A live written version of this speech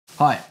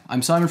Hi,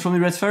 I'm Simon from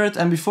the Ferret,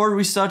 and before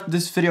we start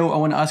this video I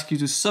want to ask you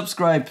to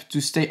subscribe to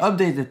stay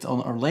updated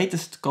on our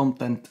latest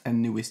content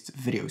and newest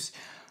videos.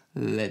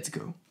 Let's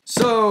go.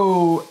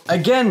 So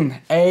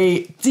again,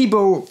 a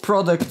Tibo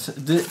product,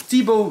 the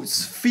Tibo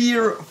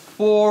Sphere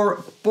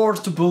 4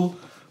 portable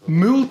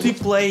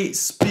multiplay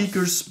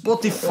speaker,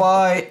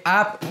 Spotify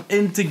app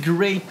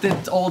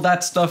integrated, all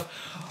that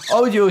stuff.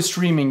 Audio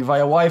streaming via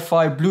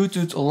Wi-Fi,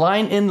 Bluetooth,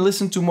 line in,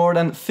 listen to more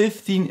than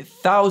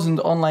 15,000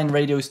 online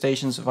radio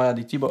stations via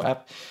the Tibo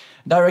app.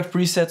 Direct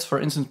presets for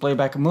instant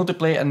playback,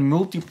 multiplay and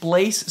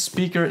multi-place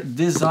speaker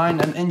designed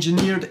and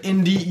engineered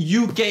in the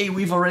UK.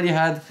 We've already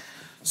had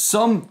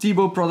some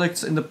Tibo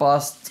products in the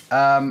past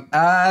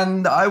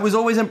and I was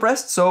always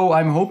impressed, so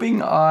I'm hoping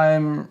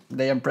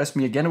they impress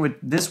me again with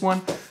this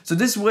one. So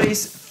this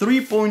weighs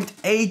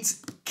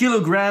 3.8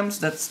 kilograms,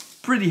 that's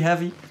pretty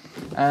heavy.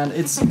 And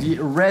it's the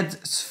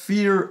Red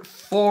Sphere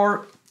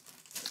 4.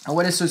 And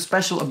what is so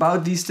special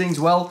about these things?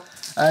 Well,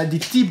 the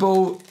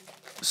Tibo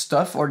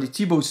stuff, or the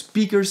Tibo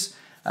speakers,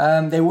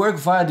 they work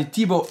via the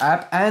Tibo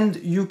app and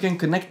you can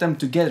connect them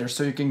together.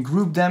 So you can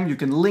group them, you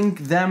can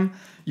link them,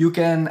 you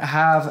can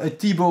have a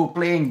Tibo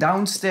playing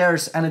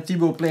downstairs and a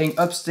Tibo playing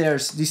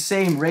upstairs the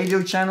same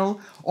radio channel,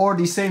 or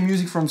the same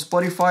music from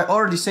Spotify,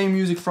 or the same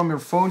music from your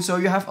phone. So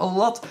you have a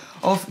lot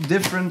of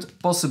different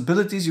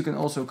possibilities. You can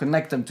also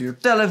connect them to your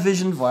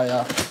television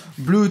via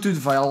Bluetooth,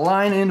 via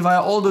line in,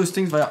 via all those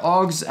things, via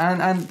aux,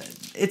 and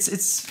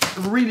it's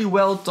really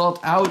well thought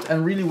out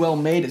and really well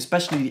made,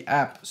 especially the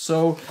app.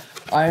 So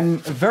I'm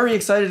very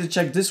excited to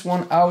check this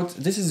one out.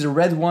 This is the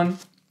red one,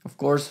 of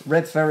course,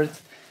 Red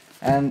Ferret.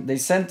 And they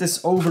sent this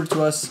over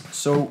to us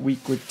so we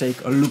could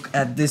take a look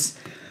at this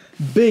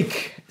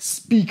big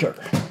speaker.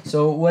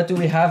 So what do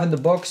we have in the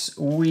box?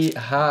 We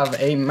have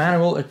a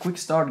manual, a quick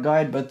start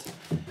guide, but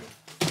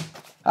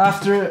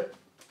after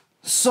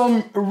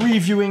some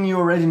reviewing you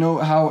already know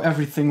how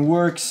everything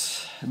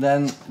works.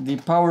 Then the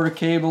power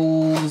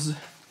cables.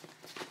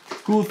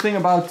 Cool thing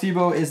about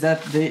Tibo is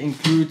that they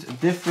include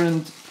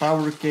different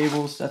power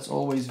cables. That's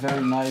always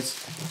very nice.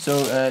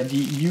 So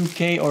the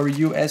UK or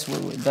US,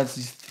 that's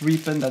the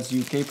 3-pin, that's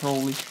UK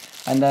probably.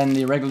 And then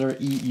the regular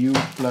EU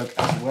plug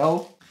as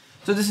well.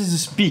 So this is a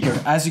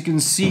speaker. As you can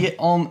see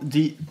on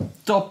the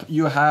top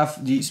you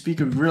have the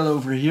speaker grill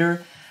over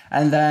here.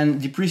 And then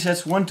the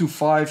presets 1 to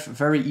 5,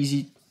 very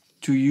easy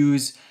to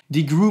use.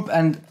 The group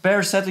and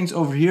pair settings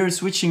over here,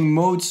 switching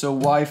modes, so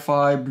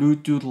Wi-Fi,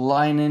 Bluetooth,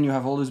 line in, you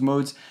have all those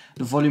modes.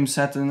 The volume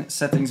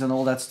settings and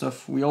all that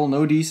stuff, we all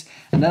know these.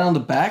 And then on the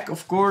back,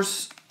 of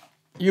course,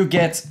 you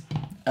get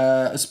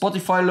a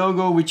Spotify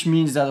logo, which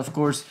means that, of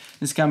course,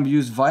 this can be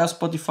used via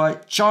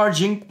Spotify.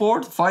 Charging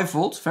port, 5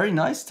 volts, very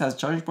nice, it has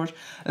charging port.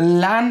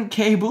 LAN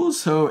cable,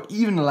 so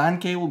even a LAN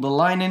cable, the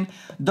line in.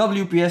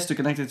 WPS to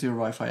connect it to your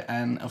Wi-Fi,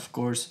 and of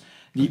course,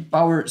 the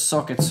power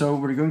socket. So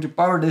we're going to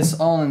power this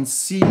on and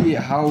see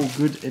how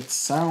good it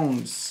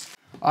sounds.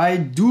 I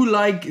do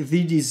like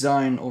the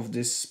design of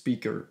this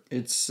speaker.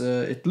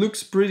 It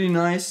looks pretty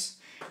nice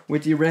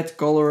with the red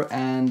color,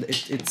 and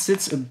it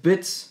sits a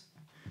bit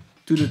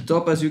to the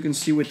top, as you can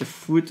see, with the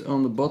foot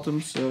on the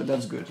bottom, so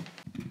that's good.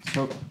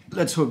 So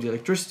let's hope the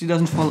electricity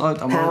doesn't fall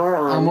out.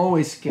 I'm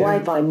always scared.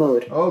 Wi-Fi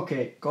mode.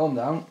 Okay, calm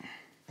down.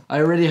 I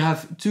already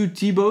have 2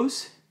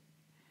 Tibos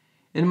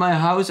in my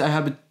house. I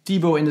have a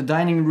Tibo in the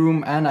dining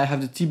room and I have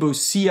the Tibo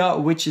Sia,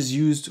 which is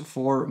used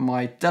for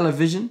my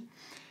television.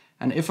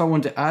 And if I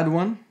want to add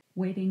one...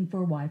 Waiting for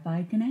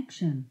Wi-Fi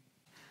connection.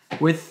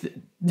 With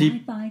the...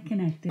 Wi-Fi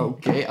connected.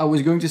 Okay, I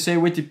was going to say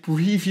with the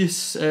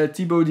previous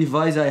Tibo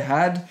device I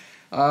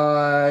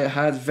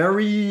had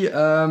very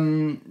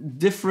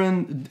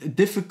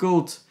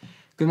difficult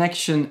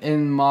connection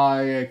in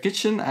my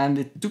kitchen, and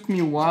it took me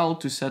a while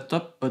to set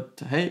up,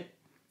 but hey,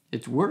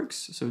 it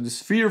works. So the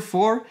Sphere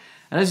 4,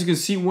 and as you can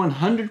see,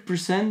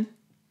 100%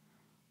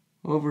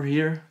 over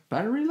here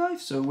battery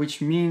life, so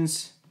which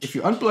means if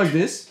you unplug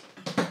this,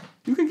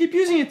 you can keep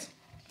using it.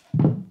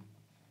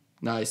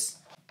 Nice.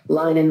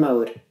 Line in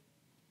mode.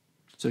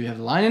 So you have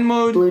line in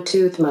mode,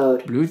 Bluetooth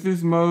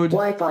mode,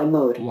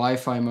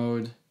 Wi-Fi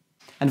mode.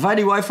 And via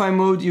the Wi-Fi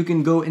mode, you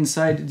can go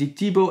inside the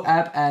Tibo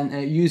app and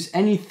use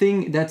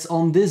anything that's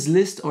on this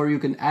list, or you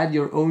can add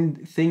your own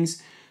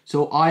things.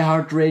 So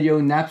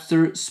iHeartRadio,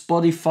 Napster,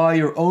 Spotify,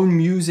 your own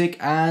music,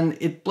 and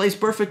it plays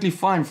perfectly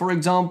fine. For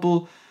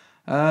example,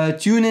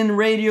 TuneIn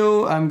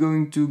radio, I'm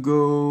going to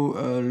go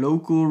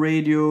local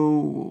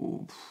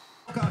radio.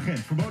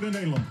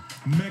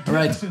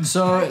 Alright,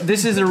 so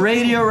this is a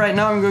radio right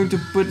now. I'm going to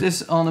put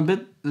this on a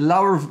bit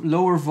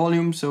lower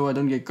volume so I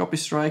don't get copy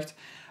striked.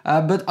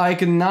 But I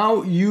can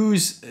now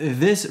use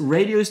this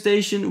radio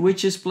station,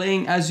 which is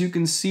playing, as you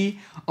can see,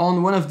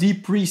 on one of the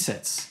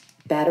presets.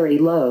 Battery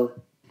low.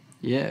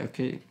 Yeah,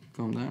 okay,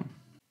 calm down.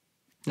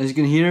 As you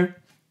can hear,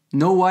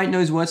 no white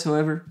noise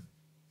whatsoever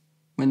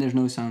when there's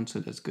no sound, so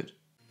that's good.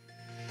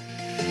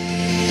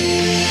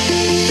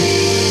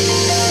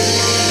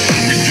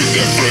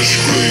 Fresh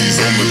glaze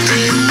on the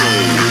Tibo,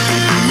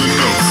 pulling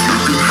up,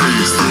 flipping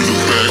haze through the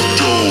back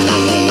door.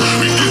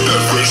 We get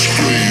that fresh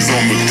glaze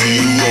on the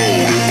Tibo,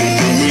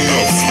 pulling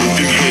up,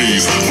 flipping haze.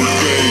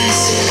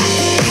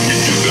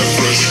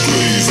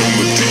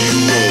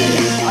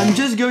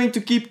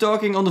 keep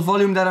talking on the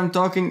volume that I'm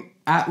talking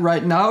at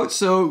right now,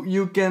 so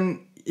you can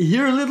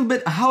hear a little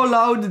bit how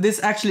loud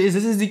this actually is.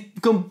 This is the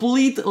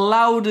complete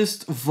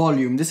loudest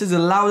volume. This is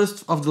the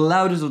loudest of the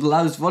loudest of the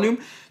loudest volume.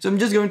 So I'm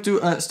just going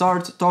to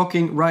start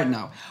talking right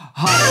now.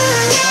 Hi.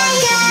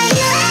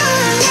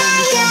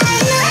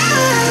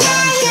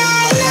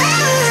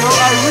 So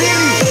I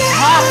really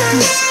have to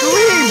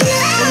scream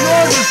in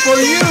order for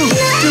you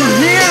to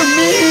hear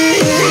me.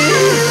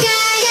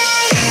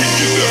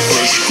 Get that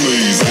fresh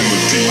glaze on the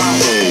D-Road.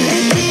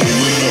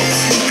 Pulling up,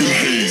 smoking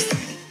haze.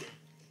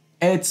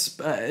 It's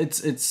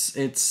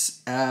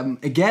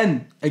again,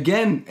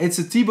 it's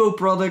a Tibo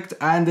product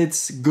and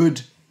it's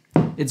good.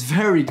 It's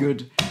very good.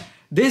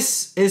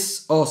 This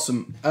is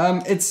awesome.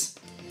 It's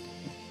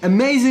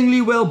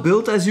amazingly well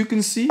built, as you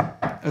can see.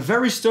 A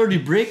very sturdy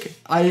brick.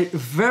 I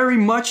very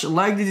much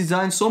like the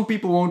design. Some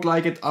people won't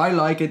like it. I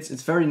like it.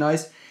 It's very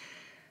nice.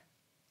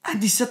 And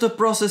the setup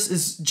process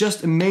is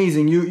just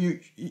amazing.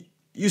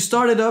 You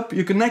start it up,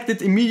 you connect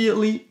it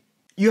immediately.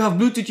 You have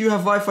Bluetooth, you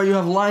have Wi-Fi, you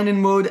have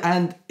line-in mode,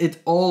 and it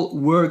all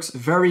works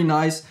very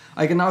nice.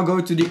 I can now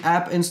go to the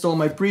app, install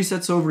my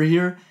presets over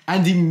here,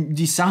 and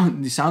the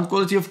sound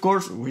quality, of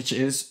course, which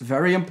is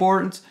very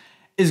important,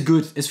 is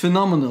good. It's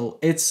phenomenal.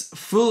 It's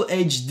full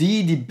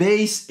HD. The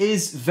bass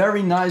is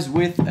very nice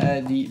with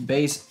the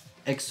bass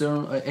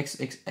external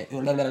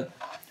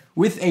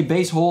with a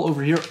bass hole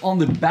over here on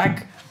the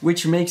back,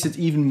 which makes it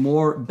even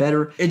more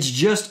better. It's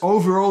just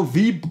overall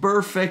the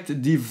perfect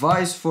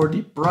device for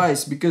the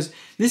price, because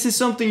this is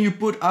something you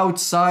put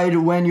outside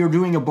when you're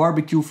doing a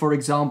barbecue, for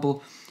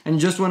example, and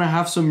you just want to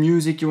have some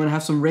music, you want to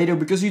have some radio,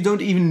 because you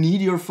don't even need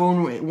your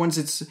phone once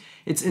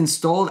it's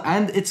installed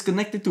and it's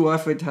connected to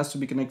Wi-Fi. It has to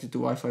be connected to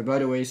Wi-Fi, by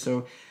the way,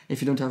 so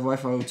if you don't have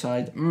Wi-Fi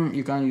outside,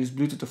 you can use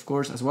Bluetooth, of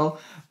course, as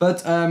well.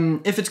 But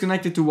if it's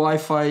connected to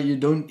Wi-Fi, you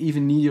don't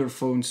even need your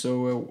phone,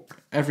 so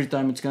every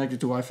time it's connected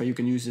to Wi-Fi, you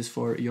can use this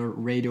for your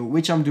radio,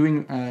 which I'm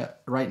doing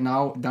right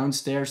now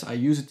downstairs. I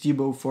use a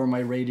Tibo for my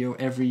radio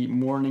every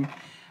morning,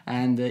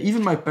 and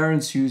even my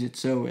parents use it,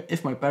 so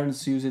if my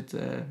parents use it,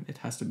 it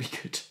has to be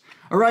good.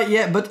 Alright,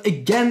 yeah, but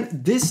again,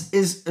 this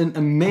is an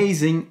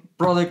amazing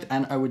product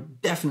and I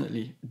would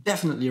definitely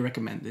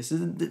recommend this.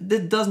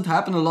 It doesn't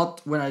happen a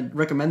lot when I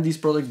recommend these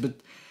products, but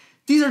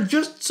these are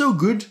just so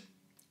good.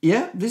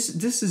 Yeah, this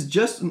is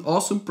just an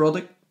awesome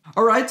product.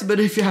 Alright, but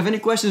if you have any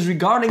questions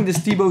regarding this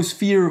Tibo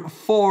Sphere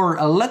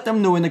 4, let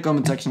them know in the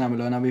comment section down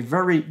below and I'll be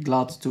very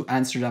glad to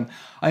answer them.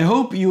 I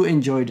hope you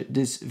enjoyed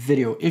this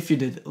video. If you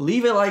did,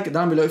 leave a like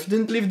down below. If you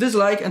didn't, leave a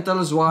dislike and tell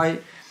us why.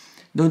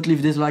 Don't leave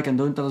a dislike and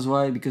don't tell us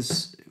why,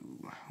 because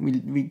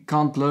we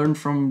can't learn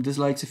from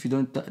dislikes if you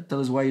don't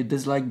tell us why you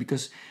dislike,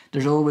 because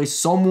there's always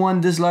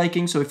someone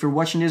disliking. So if you're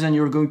watching this and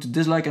you're going to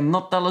dislike and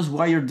not tell us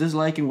why you're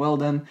disliking, well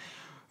then,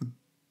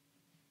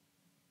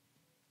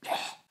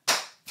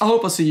 I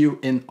hope I'll see you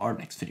in our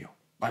next video.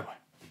 Bye bye.